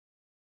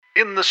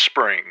In the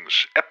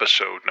Springs,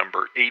 episode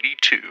number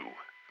 82,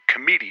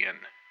 comedian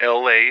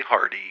L.A.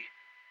 Hardy.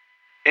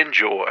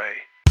 Enjoy.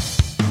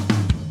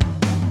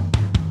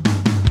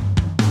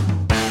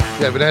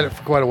 Yeah, I've been at it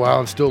for quite a while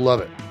and still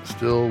love it.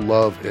 Still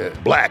love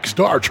it. Black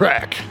Star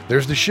Trek.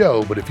 There's the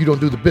show, but if you don't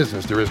do the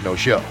business, there is no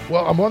show.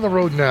 Well, I'm on the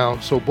road now,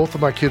 so both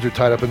of my kids are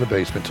tied up in the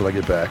basement till I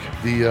get back.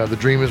 The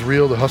dream is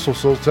real. The hustle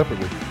sold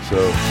separately.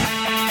 So...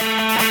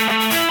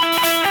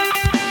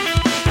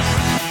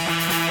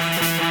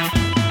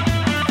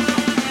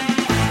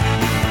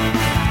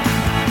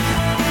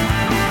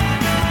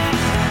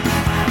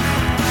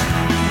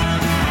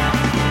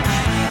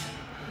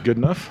 Good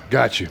enough?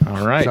 Got you.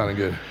 All right. Sounding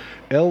good.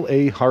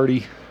 L.A.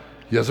 Hardy.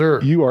 Yes, sir.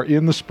 You are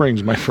in the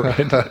Springs, my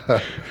friend.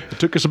 It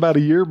took us about a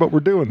year, but we're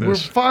doing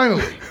this.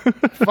 We're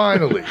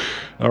finally.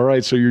 All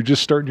right, so you're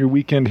just starting your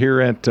weekend here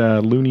at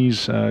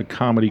Looney's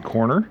Comedy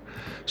Corner.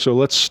 So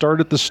let's start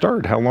at the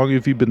start. How long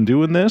have you been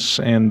doing this,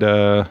 and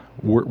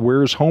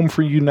where's home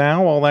for you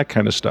now, all that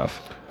kind of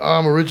stuff?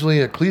 I'm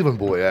originally a Cleveland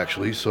boy,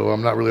 actually, so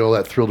I'm not really all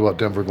that thrilled about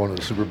Denver going to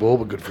the Super Bowl,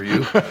 but good for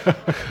you.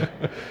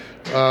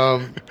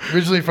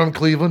 Originally from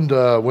Cleveland,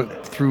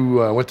 went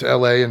to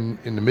L.A. in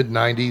the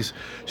mid-'90s.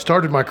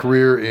 Started my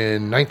career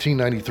in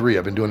 1993.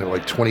 I've been doing it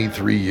like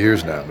 23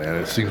 years now, man.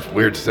 It seems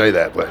weird to say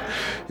that, but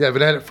yeah, I've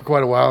been at it for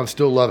quite a while and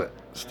still love it.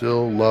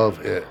 Still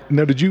love it.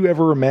 Now, did you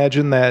ever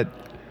imagine that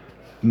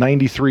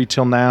 93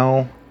 till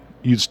now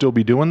you'd still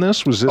be doing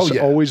this? Was this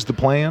always the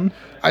plan?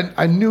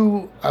 I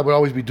knew I would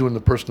always be doing the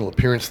personal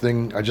appearance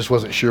thing. I just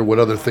wasn't sure what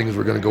other things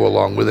were going to go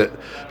along with it.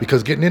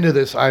 Because getting into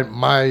this,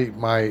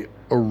 my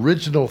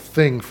original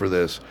thing for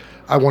this,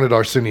 I wanted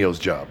Arsenio's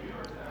job.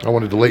 I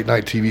wanted the late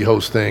night TV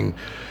host thing.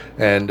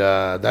 And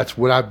that's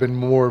what I've been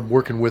more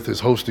working with,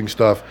 is hosting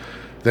stuff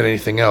than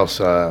anything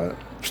else.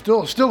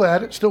 Still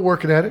at it, still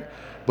working at it.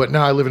 But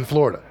now I live in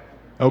Florida.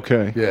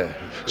 Okay. Yeah.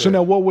 So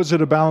now what was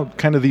it about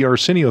kind of the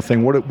Arsenio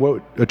thing?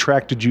 What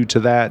attracted you to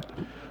that?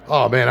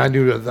 Oh, man, I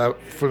knew that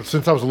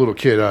since I was a little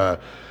kid.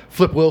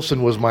 Flip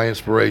Wilson was my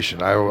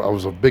inspiration. I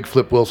was a big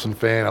Flip Wilson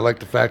fan. I like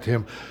the fact of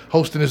him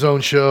hosting his own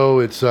show.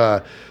 It's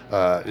not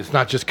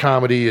just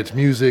comedy. It's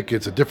music.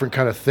 It's a different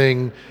kind of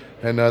thing.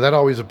 And that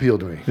always appealed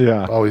to me.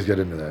 Yeah. Always get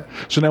into that.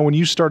 So now when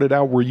you started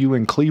out, were you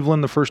in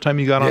Cleveland the first time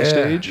you got on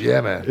stage?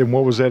 Yeah, man. And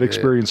what was that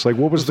experience like?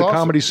 What was the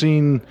comedy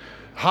scene?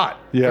 Hot.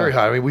 Yeah. Very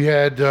hot. I mean, we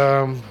had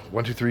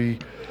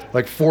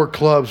 4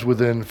 clubs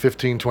within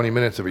 15, 20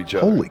 minutes of each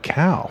other. Holy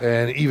cow.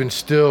 And even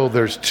still,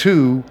 there's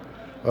 2.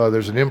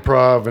 There's an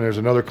Improv and there's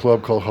another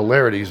club called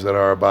Hilarities that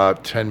are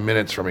about 10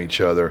 minutes from each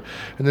other.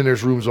 And then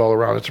there's rooms all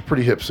around. It's a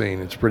pretty hip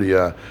scene. It's pretty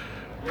good.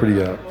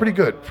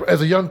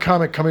 As a young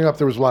comic coming up,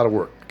 there was a lot of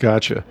work.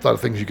 Gotcha. A lot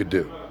of things you could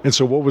do. And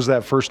so what was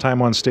that first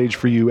time on stage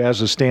for you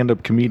as a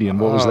stand-up comedian?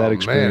 What was that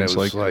experience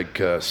like? Man, it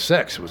was like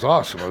sex. It was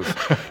awesome.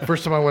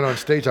 First time I went on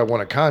stage, I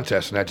won a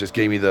contest, and that just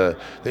gave me the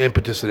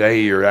impetus that,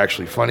 hey, you're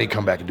actually funny,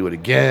 come back and do it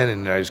again.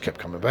 And I just kept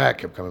coming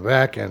back,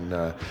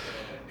 and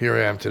here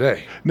I am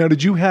today. Now,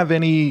 did you have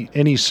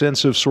any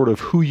sense of sort of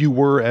who you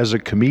were as a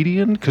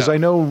comedian? Because I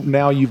know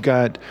now you've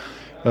got...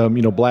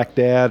 Black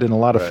Dad and a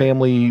lot of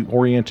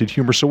family-oriented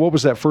humor. So what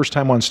was that first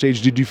time on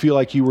stage? Did you feel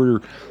like you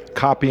were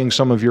copying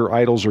some of your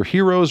idols or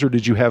heroes, or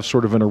did you have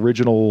sort of an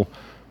original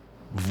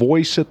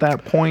voice at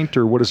that point,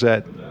 or what is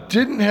that?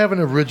 Didn't have an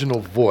original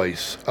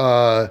voice.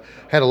 Had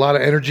a lot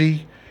of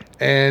energy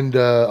and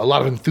a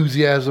lot of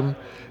enthusiasm,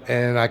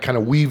 and I kind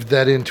of weaved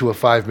that into a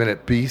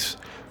 5-minute piece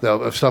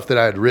of stuff that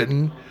I had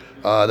written.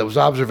 That was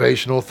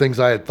observational, things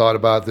I had thought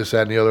about, this,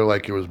 that, and the other,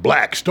 like it was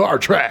Black Star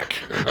Trek.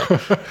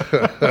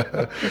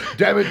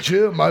 Damn it,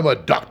 Jim, I'm a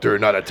doctor,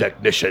 not a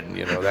technician,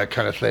 that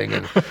kind of thing.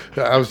 And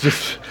I was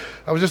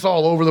just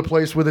all over the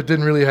place with it.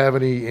 Didn't really have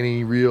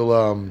any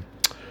real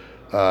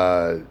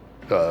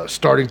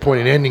starting point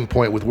and ending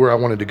point with where I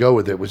wanted to go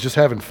with it. Was just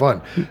having fun.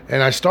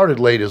 And I started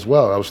late as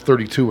well. I was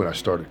 32 when I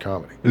started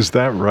comedy. Is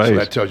that right? So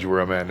that tells you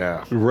where I'm at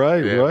now.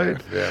 Right.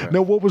 Yeah,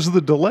 now, what was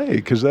the delay?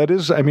 Because that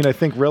is, I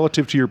think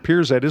relative to your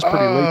peers, that is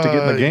pretty late to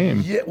get in the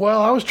game. Yeah,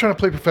 well, I was trying to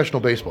play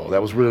professional baseball.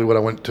 That was really what I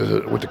went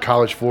to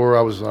college for.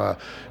 I was a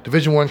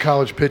Division I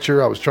college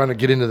pitcher. I was trying to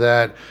get into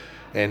that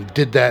and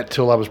did that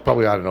till I was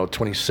probably,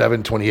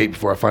 27, 28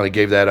 before I finally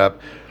gave that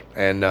up.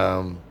 And,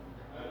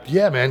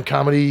 yeah, man,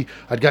 comedy.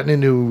 I'd gotten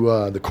into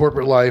the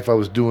corporate life. I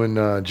was doing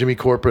Jimmy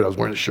Corporate. I was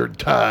wearing a shirt and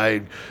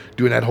tie,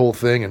 doing that whole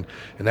thing, and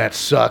that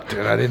sucked.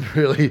 And I didn't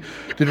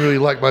really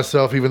like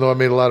myself, even though I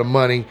made a lot of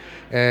money.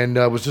 And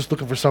I was just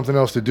looking for something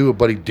else to do. A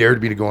buddy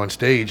dared me to go on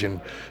stage,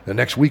 and the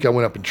next week I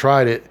went up and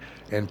tried it.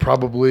 And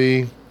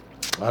probably,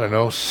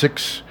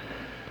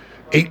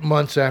 8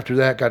 months after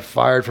that, got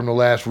fired from the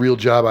last real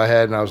job I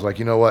had. And I was like,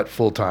 you know what,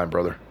 full time,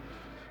 brother.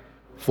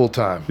 Full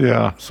time.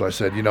 Yeah. So I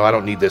said, I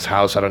don't need this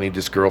house. I don't need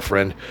this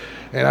girlfriend.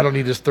 And I don't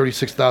need this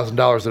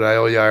 $36,000 that I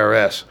owe the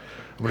IRS.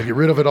 I'm going to get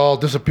rid of it all,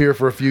 disappear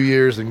for a few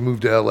years, and move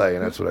to L.A.,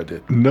 and that's what I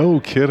did. No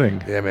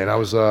kidding. Yeah, man. I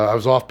was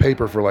off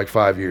paper for like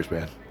 5 years,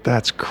 man.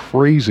 That's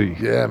crazy.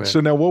 Yeah, man.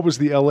 So now what was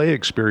the L.A.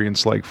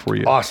 experience like for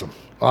you? Awesome.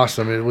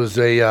 It was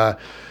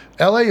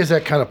LA is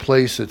that kind of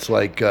place. It's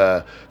like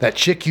that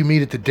chick you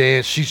meet at the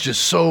dance. She's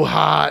just so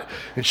hot,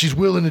 and she's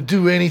willing to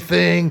do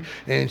anything,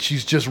 and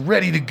she's just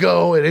ready to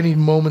go at any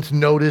moment's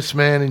notice,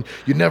 man. And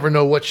you never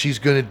know what she's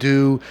gonna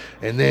do.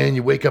 And then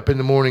you wake up in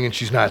the morning and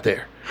she's not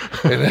there.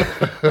 And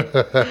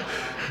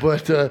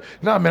but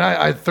no, man,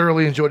 I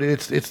thoroughly enjoyed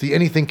it. It's the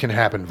anything can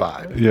happen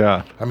vibe.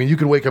 Yeah. I mean, you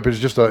can wake up. It's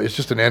just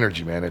an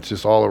energy, man. It's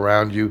just all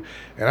around you.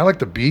 And I like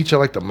the beach. I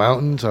like the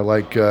mountains. I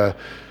like.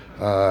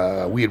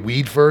 We had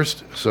weed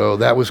first, so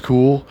that was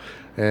cool.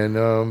 And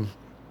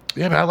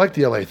yeah, man, I like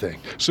the LA thing.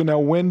 So now,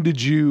 when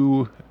did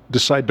you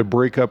decide to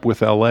break up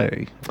with LA?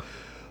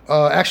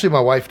 Actually, my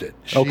wife did.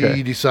 Okay.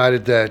 She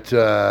decided that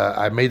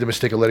I made the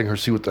mistake of letting her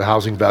see what the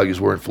housing values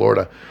were in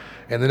Florida.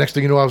 And the next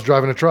thing you know, I was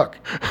driving a truck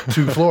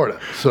to Florida.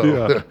 So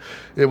Yeah.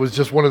 It was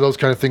just one of those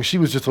kind of things. She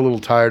was just a little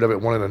tired of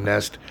it, wanted a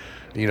nest,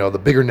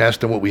 the bigger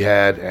nest than what we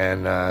had.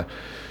 And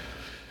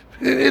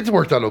it's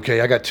worked out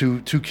okay. I got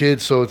two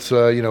kids, so it's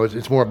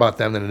it's more about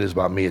them than it is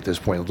about me at this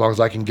point. As long as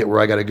I can get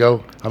where I got to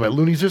go, I'm at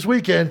Looney's this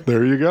weekend.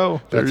 There you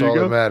go. That's all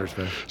that matters,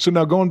 man. So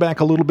now going back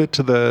a little bit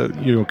to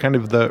the kind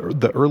of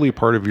the early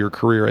part of your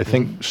career, I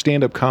think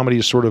stand-up comedy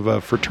is sort of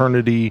a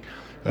fraternity.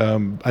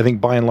 I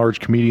think by and large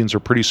comedians are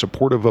pretty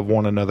supportive of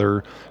one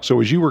another.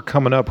 So as you were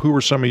coming up, who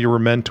were some of your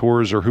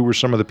mentors, or who were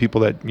some of the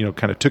people that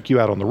kind of took you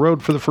out on the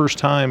road for the first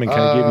time and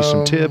kind of gave you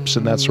some tips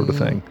and that sort of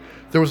thing?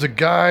 There was a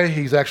guy,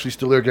 he's actually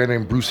still there, a guy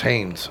named Bruce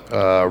Haynes,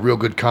 real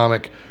good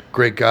comic,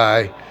 great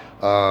guy,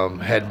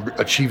 had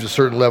achieved a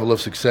certain level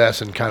of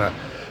success and kind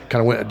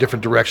of went a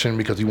different direction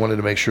because he wanted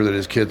to make sure that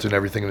his kids and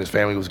everything in his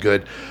family was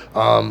good.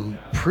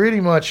 Pretty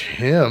much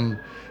him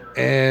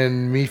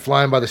and me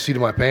flying by the seat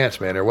of my pants,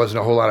 man. There wasn't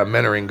a whole lot of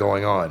mentoring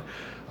going on.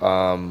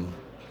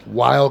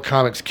 While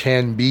comics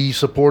can be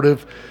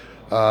supportive,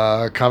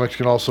 comics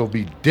can also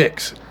be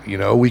dicks.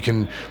 We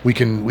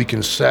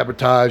can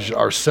sabotage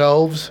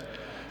ourselves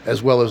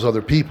as well as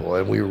other people,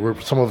 and we're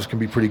some of us can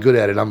be pretty good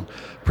at it. I'm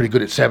pretty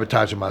good at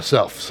sabotaging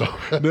myself. So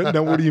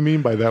now, what do you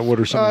mean by that?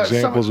 What are some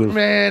examples of?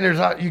 Man,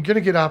 you're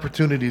gonna get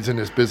opportunities in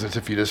this business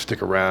if you just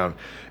stick around.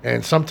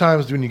 And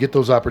sometimes when you get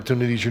those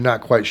opportunities, you're not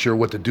quite sure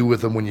what to do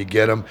with them when you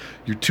get them.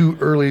 You're too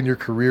early in your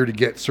career to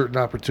get certain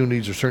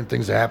opportunities or certain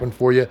things to happen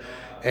for you.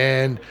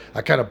 And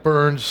I kind of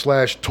burned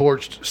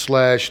 /torched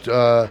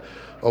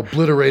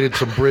obliterated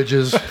some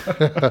bridges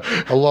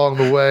along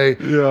the way.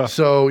 Yeah.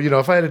 So,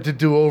 if I had to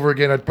do over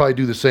again, I'd probably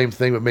do the same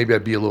thing, but maybe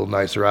I'd be a little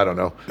nicer. I don't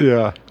know.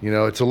 Yeah.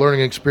 It's a learning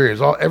experience.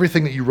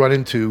 Everything that you run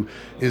into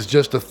is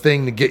just a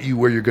thing to get you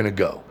where you're going to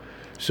go.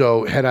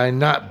 So had I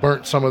not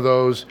burnt some of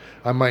those,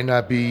 I might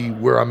not be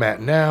where I'm at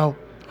now.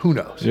 Who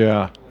knows?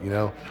 Yeah.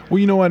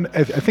 Well, and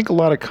I think a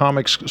lot of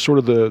comics, sort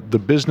of the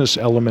business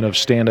element of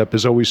stand-up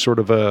is always sort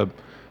of a,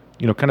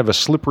 kind of a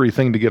slippery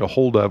thing to get a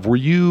hold of. Were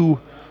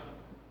you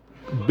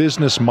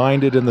business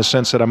minded in the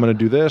sense that I'm going to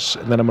do this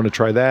and then I'm going to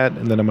try that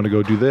and then I'm going to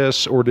go do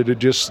this, or did it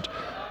just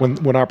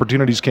when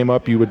opportunities came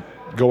up you would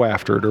go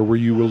after it, or were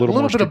you a little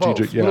more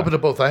strategic? A little bit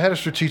of both. I had a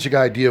strategic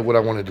idea of what I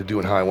wanted to do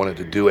and how I wanted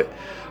to do it.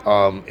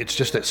 It's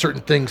just that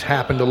certain things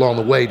happened along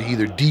the way to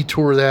either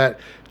detour that,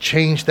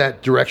 change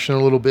that direction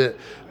a little bit,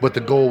 but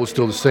the goal was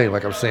still the same.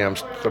 Like I'm saying,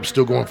 I'm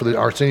still going for the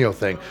Arsenio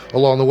thing.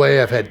 Along the way,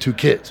 I've had 2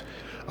 kids.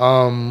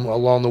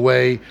 Along the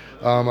way,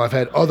 I've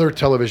had other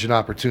television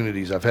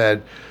opportunities. I've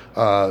had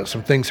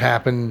some things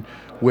happen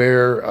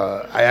where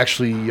I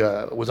actually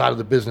was out of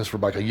the business for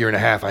like a year and a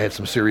half. I had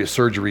some serious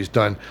surgeries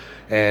done,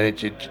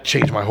 and it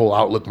changed my whole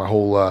outlook, my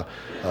whole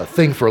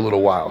thing for a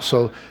little while.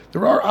 So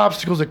there are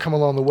obstacles that come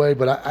along the way,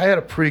 but I had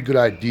a pretty good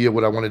idea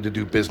what I wanted to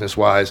do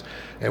business-wise.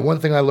 And one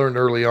thing I learned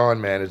early on,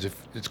 man, is if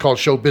it's called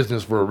show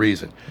business for a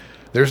reason.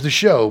 There's the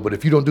show, but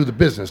if you don't do the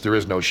business, there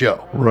is no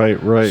show.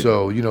 Right.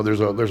 So,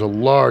 there's a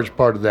large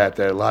part of that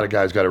a lot of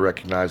guys got to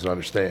recognize and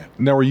understand.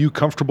 Now, are you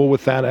comfortable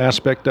with that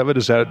aspect of it?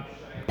 Is that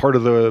part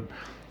of the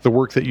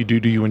work that you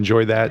do? Do you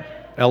enjoy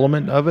that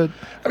element of it?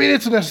 I mean,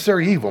 it's a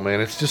necessary evil, man.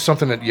 It's just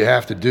something that you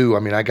have to do. I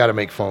mean, I got to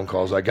make phone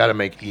calls. I got to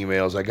make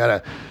emails. I got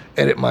to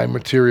edit my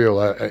material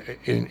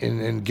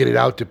and get it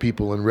out to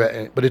people.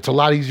 But it's a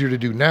lot easier to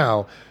do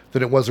now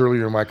than it was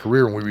earlier in my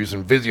career when we were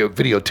using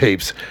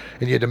videotapes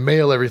and you had to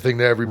mail everything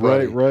to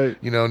everybody. Right.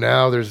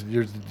 Now there's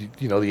the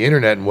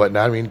internet and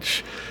whatnot. I mean,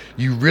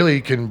 you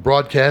really can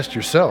broadcast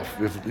yourself.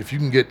 If you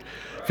can get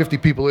 50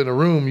 people in a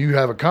room, you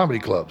have a comedy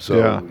club. So,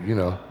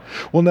 yeah.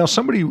 Well, now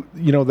somebody,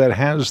 that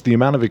has the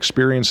amount of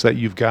experience that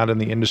you've got in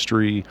the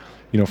industry,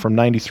 from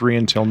 93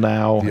 until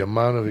now. The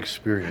amount of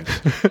experience.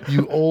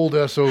 You old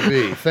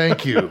SOB.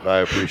 Thank you. I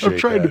appreciate that. I'm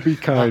trying to be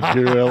kind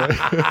here, Ellie.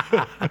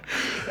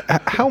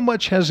 How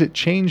much has it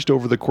changed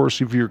over the course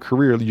of your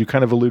career? You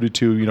kind of alluded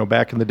to,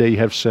 back in the day you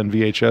have to send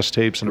VHS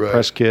tapes and a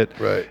press kit.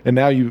 Right. And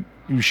now you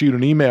shoot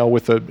an email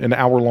with an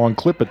hour-long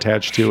clip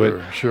attached to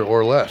it. Sure,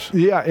 or less.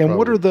 Yeah, and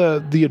what are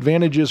the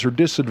advantages or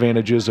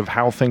disadvantages of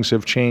how things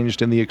have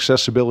changed and the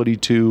accessibility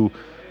to,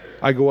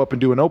 I go up and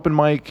do an open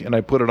mic and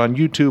I put it on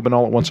YouTube and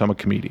all at once I'm a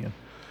comedian?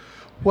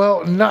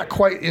 Well, not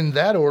quite in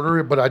that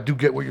order, but I do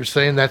get what you're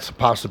saying. That's a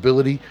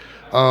possibility.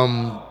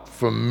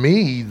 For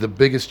me, the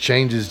biggest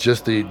change is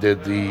just the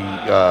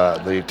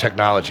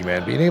technology,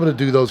 man. Being able to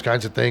do those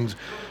kinds of things.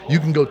 You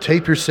can go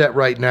tape your set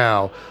right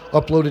now,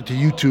 upload it to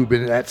YouTube,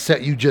 and that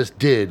set you just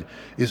did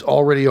is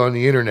already on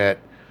the internet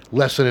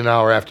less than an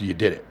hour after you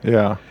did it.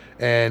 Yeah.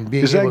 And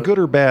is that good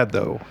or bad,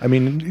 though? I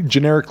mean,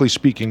 generically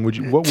speaking, what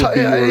would be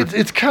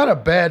it's kind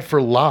of bad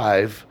for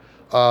live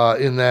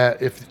in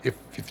that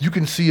if you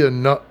can see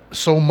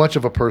so much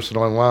of a person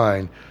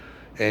online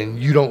and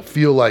you don't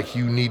feel like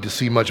you need to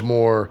see much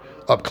more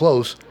up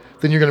close,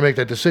 then you're going to make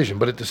that decision.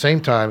 But at the same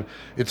time,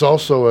 it's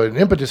also an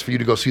impetus for you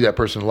to go see that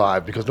person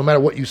live, because no matter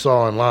what you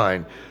saw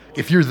online,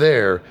 if you're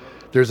there,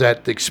 there's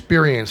that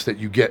experience that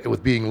you get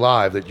with being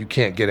live that you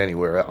can't get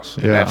anywhere else.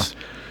 And that's,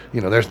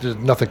 there's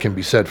nothing can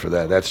be said for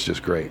that. That's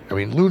just great. I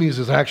mean, Looney's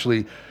is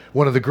actually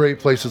one of the great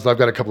places. I've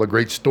got a couple of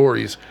great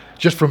stories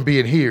just from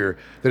being here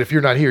that if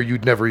you're not here,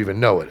 you'd never even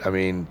know it. I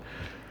mean,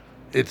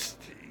 it's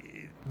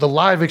the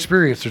live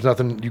experience. There's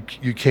nothing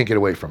you can't get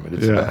away from it.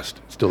 It's the best.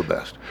 It's still the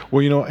best.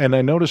 Well, and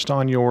I noticed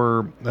on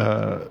your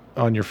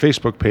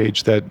Facebook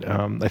page that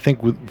I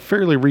think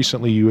fairly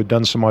recently you had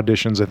done some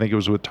auditions. I think it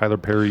was with Tyler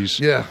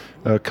Perry's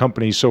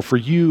company. So for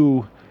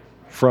you,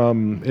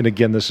 and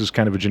again, this is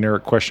kind of a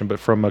generic question, but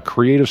from a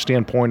creative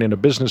standpoint and a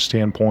business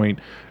standpoint,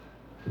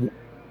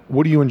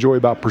 what do you enjoy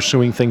about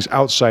pursuing things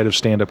outside of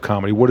stand-up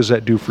comedy? What does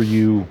that do for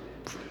you?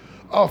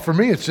 Oh, for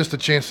me, it's just a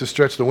chance to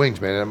stretch the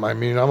wings, man. I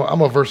mean, I'm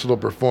a versatile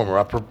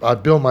performer. I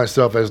bill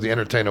myself as the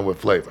entertainer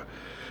with flavor,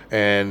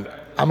 and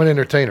I'm an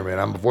entertainer, man.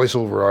 I'm a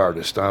voiceover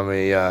artist.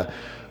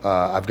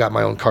 I've got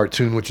my own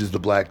cartoon, which is the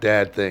Black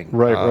Dad thing.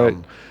 Right.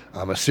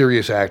 I'm a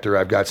serious actor.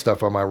 I've got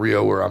stuff on my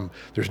reel where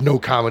there's no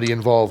comedy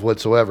involved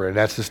whatsoever, and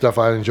that's the stuff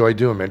I enjoy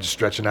doing, man. Just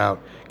stretching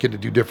out, getting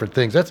to do different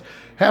things. That's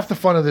half the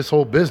fun of this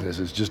whole business,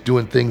 is just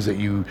doing things that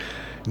you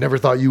never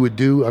thought you would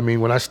do. I mean,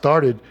 when I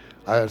started,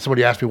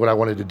 somebody asked me what I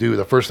wanted to do.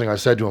 The first thing I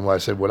said to him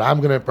was, I said, what I'm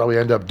going to probably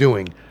end up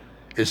doing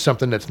is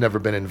something that's never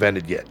been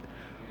invented yet.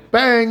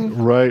 Bang!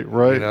 Right.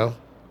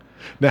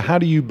 Now, how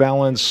do you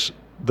balance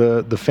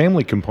the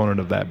family component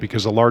of that?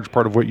 Because a large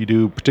part of what you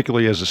do,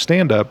 particularly as a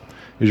stand-up,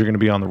 is you're going to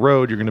be on the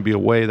road, you're going to be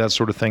away, that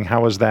sort of thing.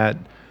 How has that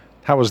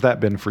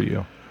been for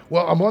you?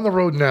 Well, I'm on the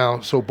road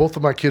now, so both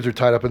of my kids are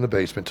tied up in the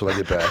basement till I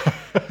get back.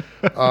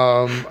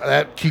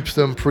 That keeps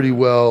them pretty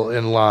well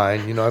in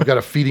line. I've got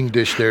a feeding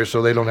dish there,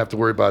 so they don't have to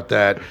worry about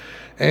that.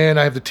 And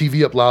I have the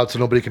TV up loud so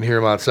nobody can hear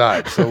them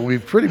outside. So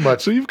we've pretty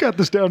much... So you've got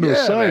this down to a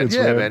science,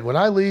 man. Yeah, man. When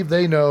I leave,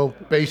 they know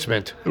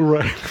basement.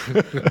 Right.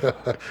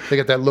 They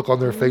get that look on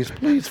their face.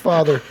 Please,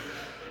 Father.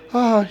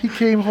 He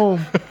came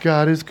home.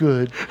 God is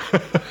good.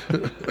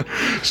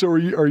 So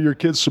are your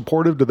kids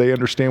supportive? Do they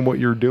understand what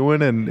you're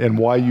doing and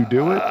why you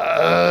do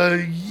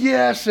it?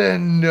 Yes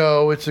and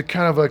no. It's a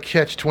kind of a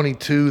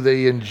catch-22.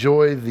 They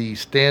enjoy the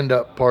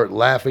stand-up part,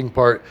 laughing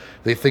part.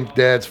 They think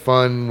Dad's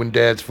fun when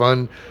Dad's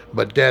fun,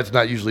 but Dad's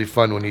not usually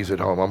fun when he's at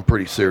home. I'm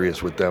pretty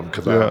serious with them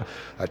because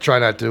I try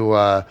not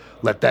to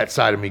let that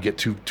side of me get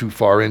too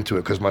far into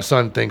it, because my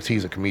son thinks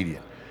he's a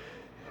comedian.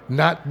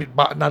 Not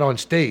on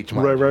stage,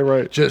 mind you.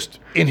 Right. Just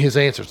in his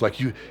answers,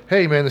 like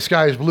hey man, the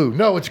sky is blue.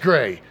 No, it's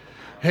gray.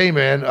 Hey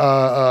man,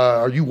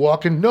 are you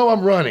walking? No,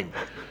 I'm running.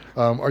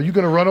 Are you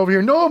going to run over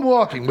here? No, I'm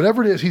walking.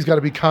 Whatever it is, he's got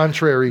to be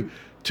contrary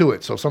to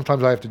it. So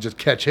sometimes I have to just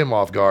catch him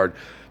off guard.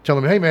 Tell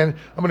him, hey man,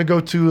 I'm going to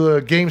go to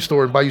a game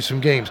store and buy you some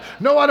games.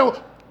 No, I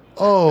don't.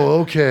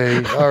 Oh,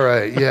 okay, all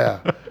right, yeah.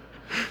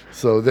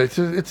 So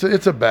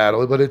it's a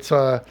battle, but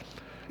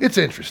it's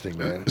interesting,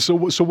 man. So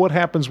what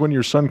happens when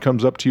your son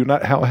comes up to you?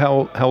 Not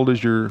how old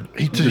is your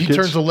He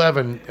turns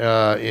 11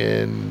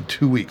 in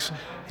 2 weeks,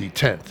 the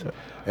 10th.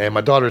 And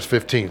my daughter's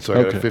 15, so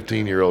I got a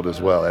 15-year-old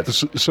as well.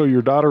 So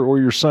your daughter or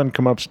your son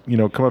come up to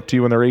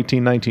you when they're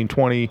 18, 19,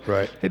 20.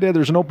 Right. Hey, Dad,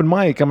 there's an open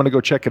mic. I'm going to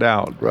go check it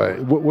out. Right.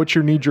 What's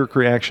your knee-jerk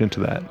reaction to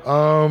that?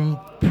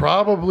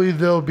 Probably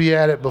they'll be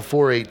at it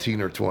before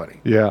 18 or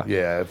 20. Yeah.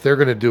 Yeah, if they're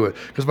going to do it.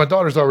 Because my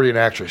daughter's already an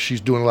actress. She's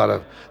doing a lot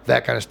of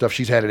that kind of stuff.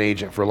 She's had an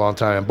agent for a long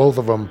time. And both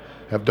of them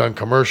have done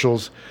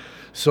commercials.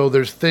 So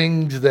there's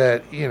things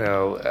that,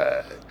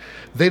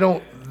 they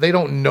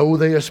don't know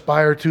they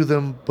aspire to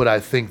them, but I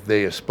think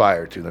they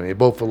aspire to them. They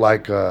both are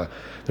like,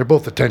 they're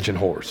both attention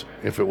whores,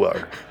 if it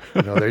were.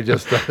 They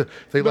just,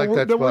 they like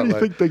that spotlight. Where do you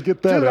think they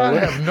get that? Dude, I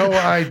have no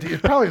idea.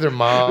 It's probably their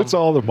mom. It's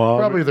all their mom.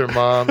 Probably their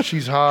mom.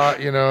 She's hot,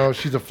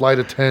 she's a flight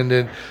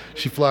attendant.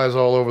 She flies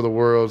all over the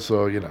world,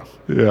 so,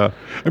 Yeah.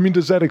 I mean,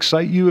 does that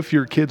excite you if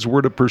your kids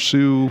were to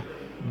pursue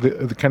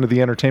the kind of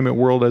the entertainment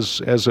world as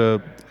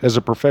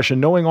a profession,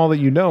 knowing all that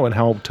you know and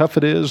how tough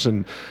it is,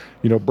 and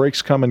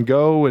breaks come and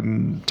go,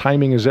 and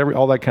timing is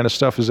all that kind of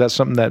stuff? Is that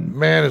something that...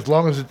 Man, as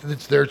long as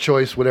it's their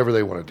choice, whatever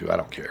they want to do, I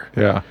don't care.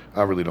 Yeah.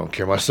 I really don't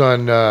care. My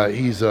son,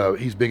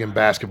 he's big in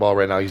basketball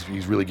right now.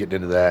 He's really getting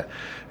into that.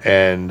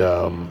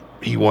 And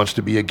he wants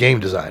to be a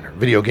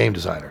video game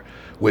designer,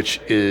 which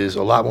is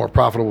a lot more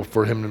profitable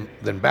for him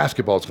than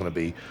basketball is going to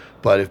be.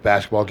 But if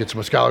basketball gets him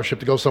a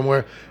scholarship to go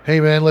somewhere, hey,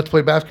 man, let's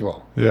play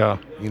basketball. Yeah.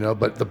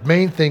 But the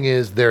main thing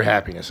is their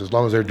happiness, as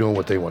long as they're doing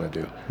what they want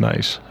to do.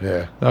 Nice.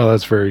 Yeah. Oh,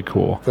 that's very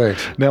cool.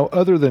 Thanks. Now,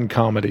 other than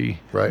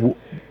comedy, right?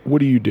 What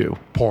do you do?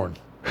 Porn.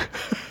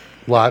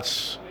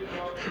 Lots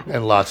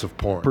and lots of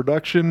porn.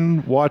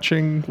 Production,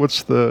 watching,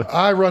 what's the...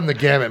 I run the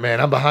gamut,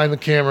 man. I'm behind the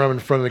camera. I'm in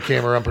front of the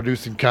camera. I'm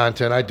producing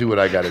content. I do what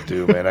I got to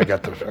do, man. I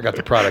got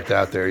the product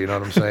out there. You know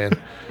what I'm saying?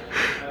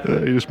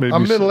 You just made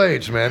I'm me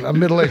middle-aged, man. I'm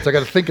middle-aged. I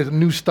got to think of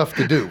new stuff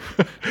to do.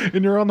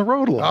 And you're on the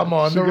road a lot. I'm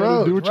on So the you gotta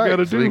road. Do what you got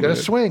to do. So you got to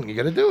man. swing. You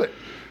got to do it.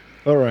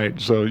 All right.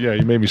 So, yeah,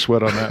 you made me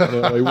sweat on that.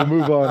 We'll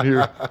move on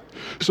here.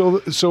 So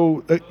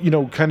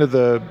kind of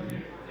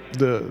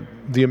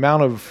the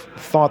amount of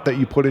thought that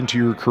you put into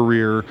your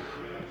career,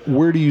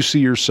 where do you see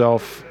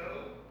yourself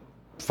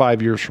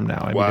 5 years from now?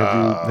 I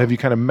mean, have you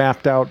kind of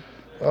mapped out?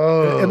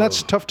 And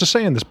that's tough to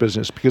say in this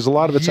business because a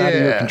lot of it's out of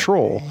your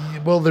control.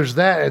 Well, there's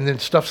that, and then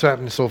stuff's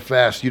happening so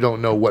fast you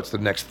don't know what's the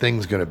next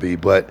thing's going to be.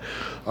 But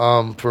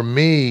for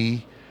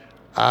me,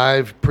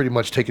 I've pretty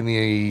much taken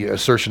the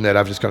assertion that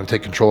I've just going to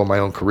take control of my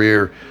own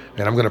career,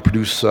 and I'm going to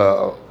produce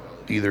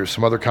either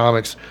some other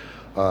comics,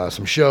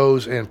 some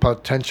shows, and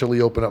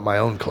potentially open up my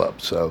own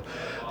club. So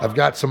I've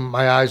got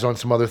my eyes on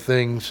some other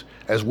things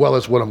as well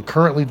as what I'm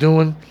currently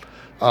doing.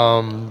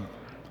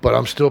 But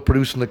I'm still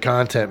producing the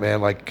content, man.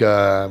 Like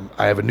I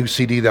have a new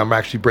CD that I'm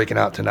actually breaking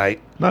out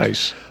tonight.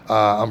 Nice.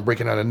 I'm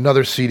breaking out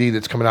another CD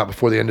that's coming out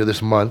before the end of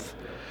this month.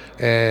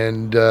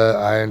 And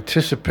I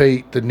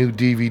anticipate the new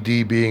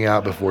DVD being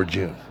out before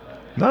June.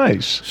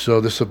 Nice.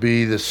 So this will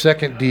be the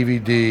second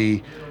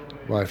DVD,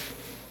 my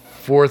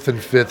fourth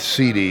and fifth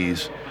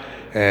CDs.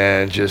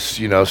 And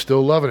just,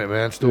 still loving it,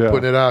 man. Still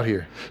putting it out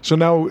here. So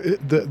now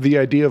the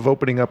idea of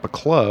opening up a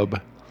club,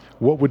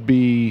 what would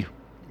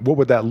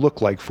that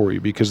look like for you?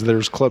 Because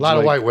there's clubs A lot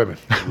of white women.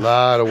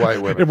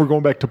 And we're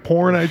going back to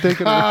porn, I think.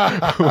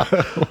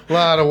 A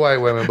lot of white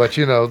women. But,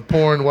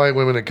 porn, white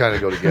women, they kind of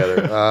go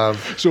together.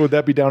 So would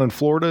that be down in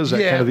Florida? Is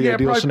that kind of the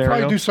ideal scenario?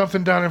 Probably do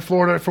something down in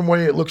Florida from the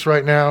way it looks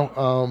right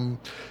now.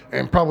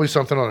 And probably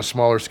something on a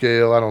smaller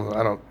scale. I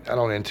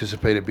don't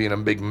anticipate it being a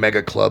big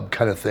mega club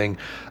kind of thing.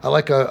 I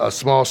like a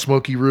small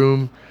smoky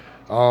room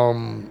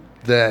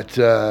that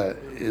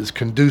is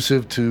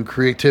conducive to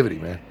creativity,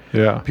 man.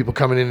 Yeah. People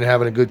coming in and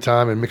having a good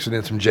time and mixing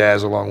in some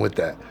jazz along with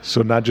that.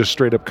 So not just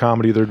straight up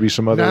comedy, there'd be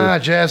some other... Nah,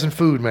 jazz and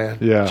food, man.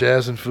 Yeah.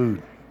 Jazz and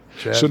food.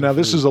 So now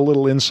this is a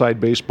little inside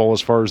baseball as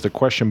far as the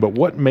question, but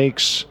what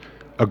makes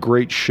a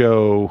great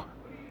show,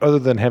 other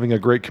than having a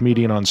great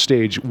comedian on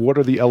stage, what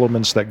are the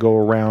elements that go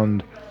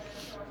around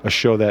a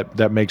show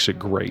that makes it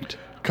great?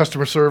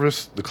 Customer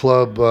service, the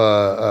club,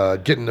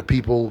 getting the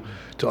people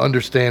to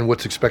understand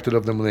what's expected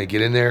of them when they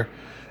get in there,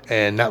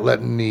 and not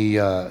letting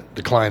the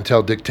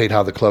clientele dictate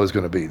how the club is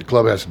going to be. The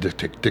club has to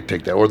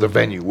dictate that, or the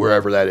venue,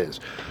 wherever that is.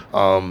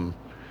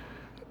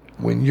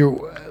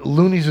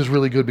 Looney's is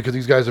really good because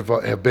these guys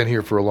have been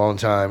here for a long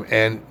time,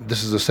 and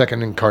this is the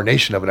second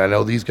incarnation of it. I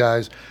know these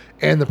guys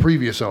and the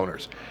previous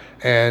owners,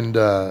 and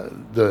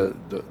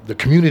the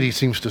community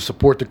seems to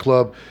support the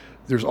club.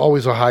 There's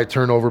always a high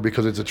turnover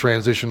because it's a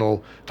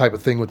transitional type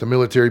of thing with the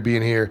military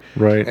being here,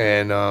 right?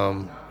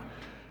 And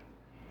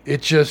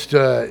it just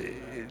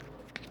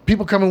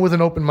people coming with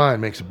an open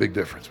mind makes a big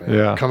difference, man.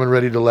 Yeah. Coming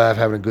ready to laugh,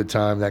 having a good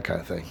time, that kind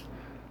of thing.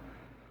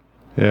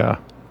 Yeah.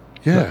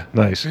 Yeah.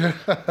 Nice.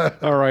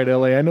 All right,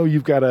 L.A., I know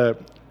you've got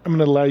I'm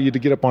going to allow you to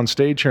get up on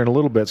stage here in a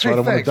little bit, so I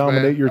don't want to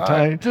dominate your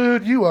time.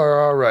 Dude, you are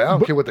all right. I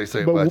don't care what they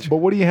say about you. But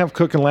what do you have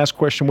cooking? Last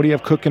question. What do you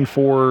have cooking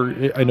for?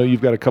 I know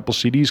you've got a couple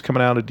CDs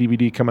coming out, a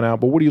DVD coming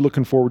out, but what are you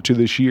looking forward to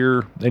this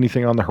year?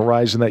 Anything on the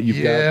horizon that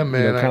you've got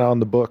kind of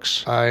on the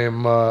books? I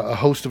am a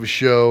host of a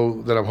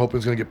show that I'm hoping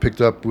is going to get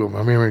picked up.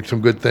 I'm hearing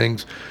some good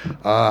things.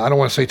 I don't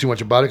want to say too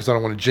much about it because I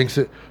don't want to jinx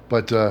it,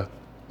 but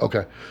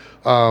okay.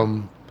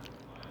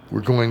 We're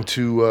going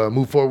to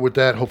move forward with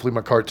that. Hopefully my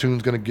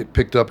cartoon's going to get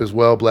picked up as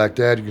well, Black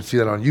Dad. You can see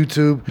that on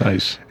YouTube.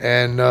 Nice.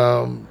 And,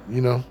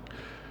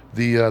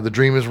 the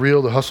dream is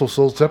real. The hustle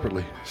sold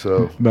separately.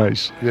 So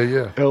nice.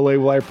 Yeah. L.A.,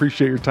 well, I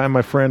appreciate your time,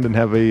 my friend, and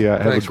have a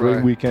great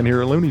Ryan. weekend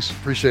here at Looney's.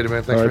 Appreciate it,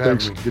 man. Thanks for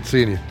having me. Good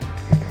seeing you.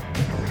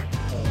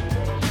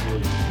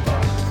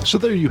 So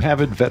there you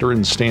have it,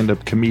 veteran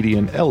stand-up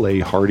comedian L.A.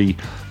 Hardy.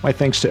 My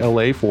thanks to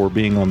L.A. for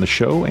being on the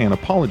show, and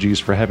apologies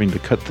for having to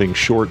cut things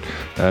short.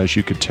 As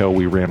you could tell,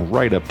 we ran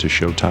right up to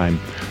showtime.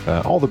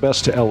 All the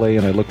best to L.A.,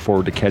 and I look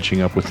forward to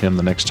catching up with him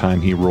the next time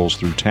he rolls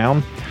through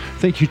town.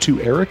 Thank you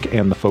to Eric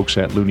and the folks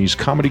at Looney's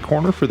Comedy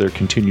Corner for their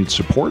continued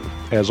support.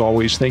 As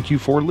always, thank you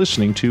for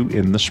listening to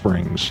In the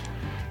Springs.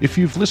 If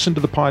you've listened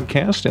to the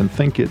podcast and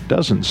think it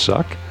doesn't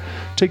suck,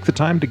 take the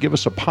time to give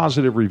us a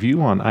positive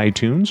review on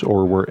iTunes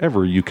or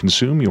wherever you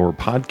consume your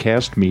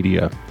podcast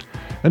media.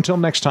 Until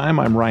next time,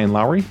 I'm Ryan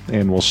Lowry,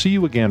 and we'll see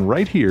you again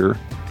right here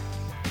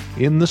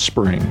in the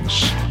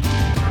Springs.